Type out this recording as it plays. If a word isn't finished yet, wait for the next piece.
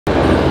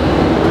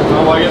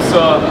know, I guess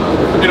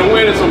in a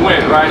win, it's a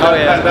win, right? Oh,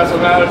 yeah. That's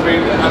what matters. I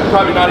mean,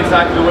 probably not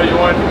exactly the way you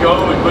wanted to go,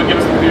 but give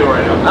us the feel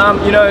right now.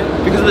 You know,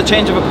 because of the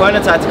change of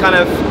opponents, I had to kind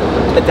of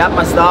adapt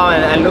my style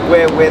and look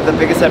where the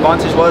biggest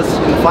advantage was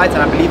in the fight,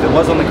 and I believe it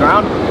was on the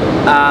ground.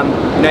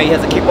 You know, he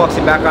has a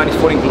kickboxing background, he's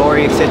fought in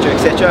Glory, etc.,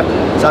 etc.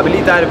 So I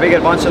believe I had a big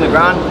advantage on the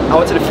ground. I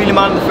wanted to feel him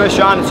out in the first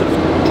round and sort of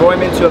draw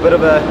him into a bit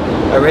of a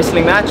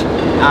wrestling match.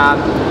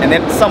 And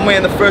then somewhere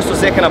in the first or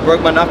second, I broke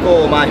my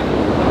knuckle or my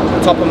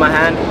top of my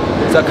hand.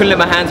 So I couldn't let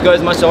my hands go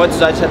as much as I wanted,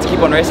 so I just had to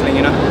keep on wrestling,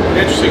 you know.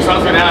 Interesting. So I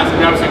was going to ask, I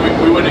mean, obviously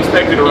we wouldn't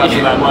expect you to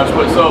wrestle that much,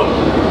 but so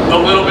a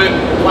little bit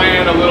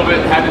planned, a little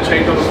bit had to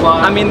change on the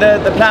fly. I mean,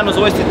 the plan was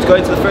always to go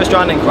into the first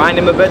round and grind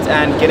him a bit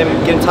and get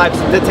him tight.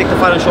 So I did take the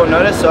fight on short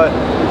notice, so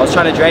I was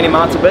trying to drain him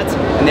out a bit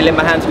and then let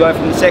my hands go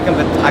from the second,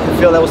 but I could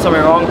feel there was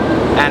something wrong,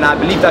 and I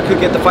believed I could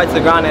get the fight to the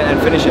ground and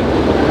finish it.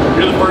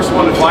 You're the first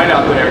one to fight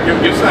out there.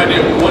 Give us an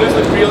idea. What is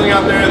the feeling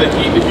out there? The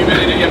heat, the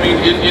humidity. I mean,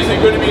 is it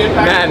going to be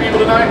impacting people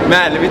tonight?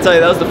 Man, let me tell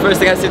you, that was the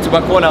first thing I said to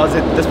my corner. I was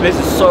like, this place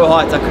is so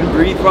hot. I couldn't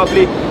breathe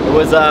properly. It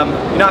was,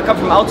 you know, I come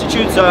from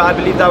altitude, so I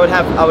believed I would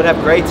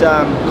have great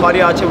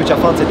cardio out here, which I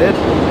felt I did.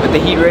 But the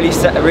heat really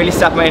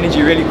sapped my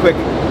energy really quick.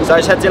 So I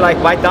just had to like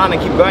bite down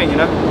and keep going, you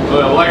know.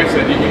 Well, like I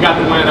said, you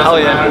got the win. That's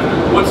what matters.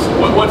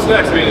 What's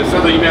next? I mean, it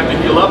sounds like you may have to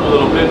heal up a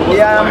little bit.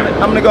 Yeah,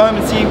 I'm gonna go home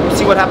and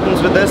see what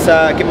happens with this.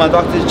 Get my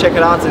doctor to check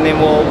it out, and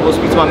then we'll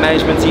speak to my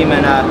management team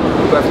and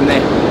we'll go from there.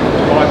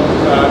 Well, I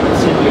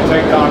see your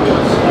takedown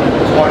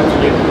was hard to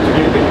get than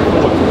you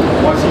thought.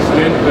 Once he's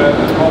in, the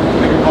problem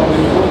than you thought.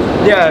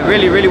 Yeah,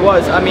 really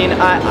was. I mean,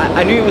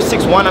 I knew he was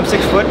 6'1", I'm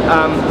 6 foot,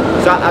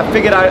 so I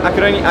figured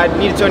I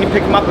needed to only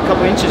pick him up a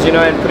couple inches, you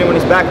know, and put him on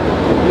his back.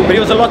 But he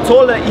was a lot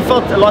taller. He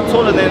felt a lot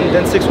taller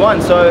than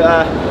 6'1", so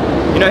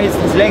you know, his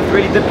length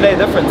really did play a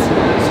difference.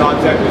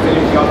 Besides that, was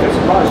anything else that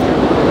surprised you?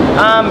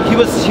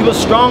 He was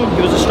strong.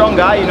 He was a strong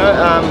guy, you know.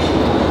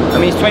 I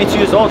mean, he's 22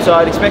 years old, so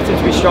I'd expect him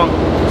to be strong.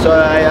 So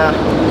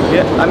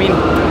yeah, I mean,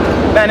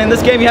 man, in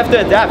this game you have to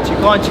adapt. You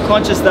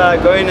can't just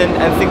go in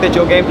and think that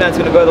your game plan is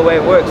going to go the way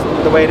it works,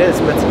 the way it is.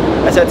 But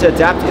I just had to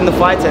adapt in the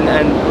fight,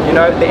 and you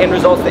know, the end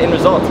result's the end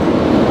result.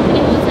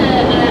 It was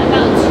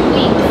about 2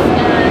 weeks that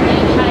you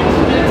had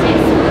noticed the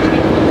training.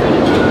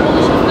 What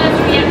was your first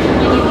reaction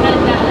when you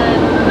heard that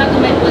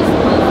Magomed was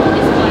for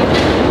this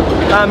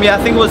fight? Yeah, I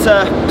think it was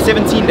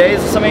 17 days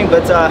or something,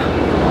 but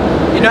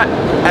you know,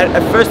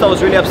 at first I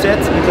was really upset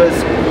because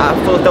I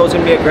thought that was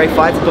going to be a great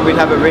fight. I thought we'd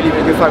have a really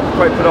good fight. We'd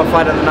probably put on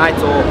fight of the night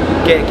or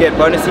get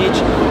bonus each.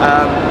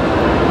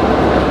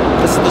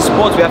 This is the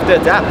sport, we have to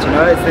adapt, you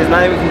know. There's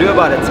nothing we can do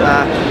about it.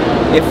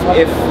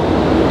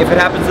 If it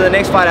happens in the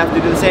next fight, I have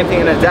to do the same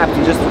thing and adapt.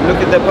 You just look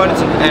at the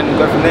opponents and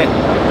go from there.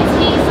 Is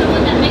he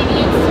someone that maybe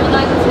you would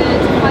like to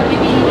fight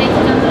maybe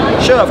later down the line?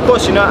 Sure, of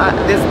course, you know,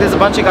 there's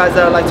a bunch of guys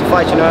that I like to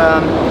fight, you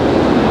know.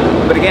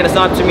 But again, it's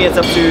not up to me, it's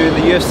up to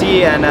the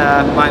UFC and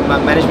my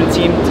management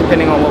team,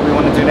 depending on what we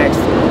want to do next.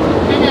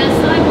 And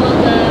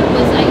Cyborg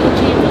was at your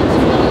gym not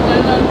too long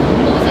ago.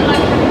 What was it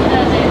like having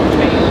her there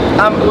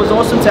training? It was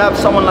awesome to have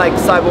someone like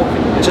Cyborg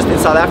just in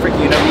South Africa,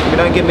 you know. We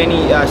don't get many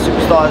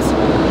superstars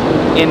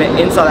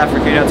in South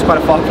Africa, you know, it's quite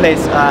a far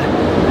place.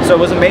 So it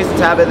was amazing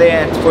to have her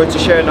there and for her to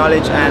share her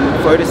knowledge and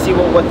for her to see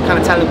what kind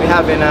of talent we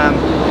have in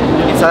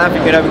South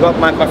Africa. You know, we got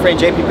my friend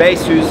JP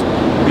Bass, who's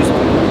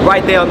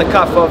right there on the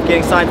cuff of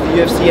getting signed to the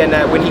UFC, and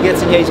when he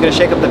gets in here, he's going to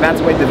shake up the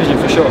bantamweight division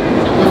for sure.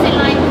 And was it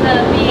like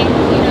being,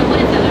 you know,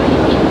 one of the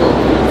only people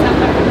from South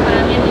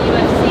Africa in the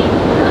UFC?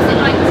 Was it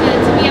like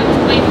to be able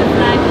to wave the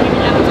flag here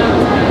in Abu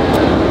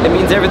Dhabi? It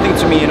means everything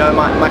to me, you know.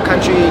 My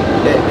country,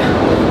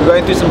 we're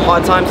going through some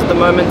hard times at the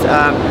moment.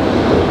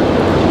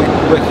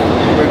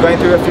 We're going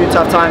through a few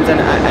tough times, and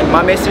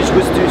my message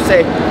was to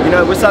say, you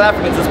know, we're South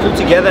Africans, let's pull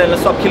together and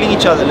let's stop killing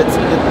each other. Let's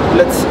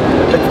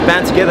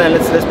band together and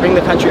let's bring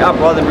the country up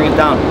rather than bring it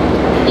down.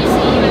 Did you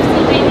see UFC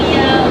maybe,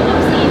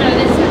 obviously, you know,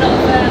 there's a lot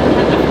of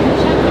African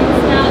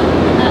champions now,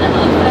 a lot of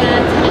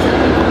tennis people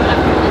from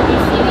Africa. Do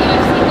you see the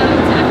UFC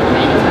going to Africa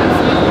anytime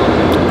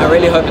soon? I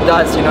really hope it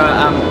does, you know.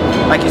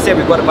 Like you said,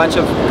 we've got a bunch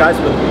of guys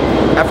with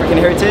African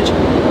heritage,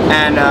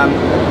 and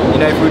you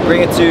know, if we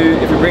bring it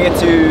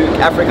to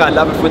Africa, I'd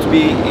love it for it to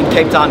be in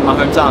Cape Town, my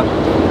hometown.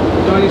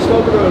 Don, you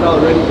spoke about it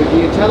already, but can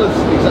you tell us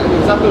exactly,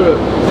 is that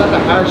the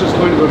harshest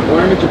kind of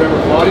environment you've ever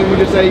fought in, would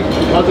you say,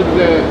 because of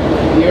the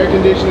air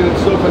conditioning and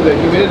stuff and the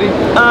humidity?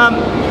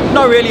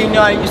 Not really, you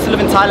know, I used to live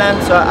in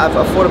Thailand, so I've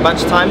fought a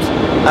bunch of times.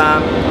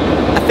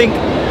 I think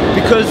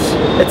because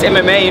it's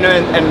MMA, you know,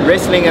 and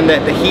wrestling and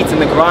the heat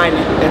and the grind,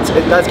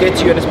 it does get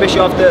to you, and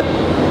especially after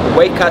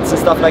weight cuts and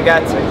stuff like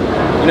that,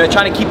 you know,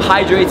 trying to keep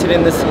hydrated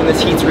in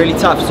this heat's really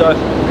tough. So,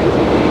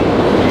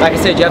 like I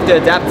said, you have to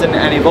adapt and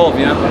evolve,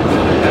 you know.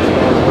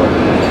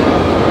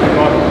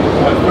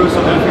 First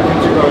South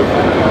African to go 2-0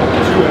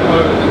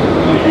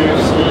 in the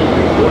UFC,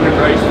 won a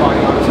race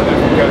fighting out of South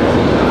Africa.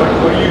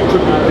 What do you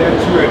attribute that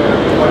to, and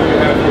what do you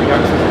have for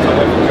youngsters in South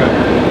Africa?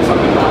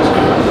 Something nice.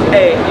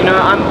 Hey, you know,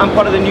 I'm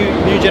part of the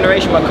new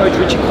generation. My coach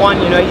Richie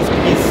Kwan, you know, he's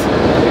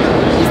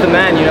the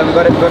man. You know, we've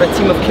got a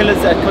team of killers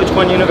at Coach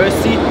One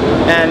University,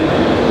 and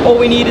all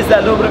we need is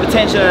that little bit of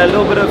attention and a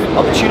little bit of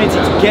opportunity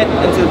to get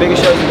into the bigger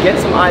shows and get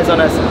some eyes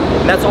on us.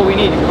 And that's all we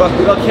need.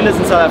 We've got killers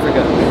in South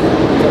Africa.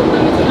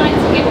 When would you like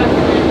to get back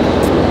in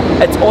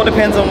there? It all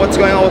depends on what's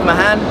going on with my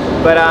hand,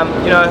 but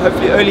you know,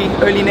 hopefully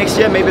early next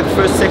year, maybe the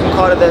first, second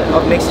card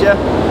of next year,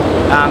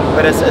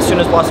 but as soon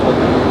as possible.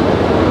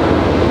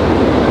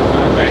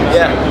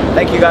 Yeah,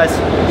 thank you guys.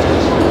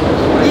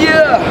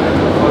 Yeah!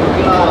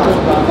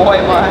 Boy,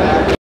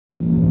 man.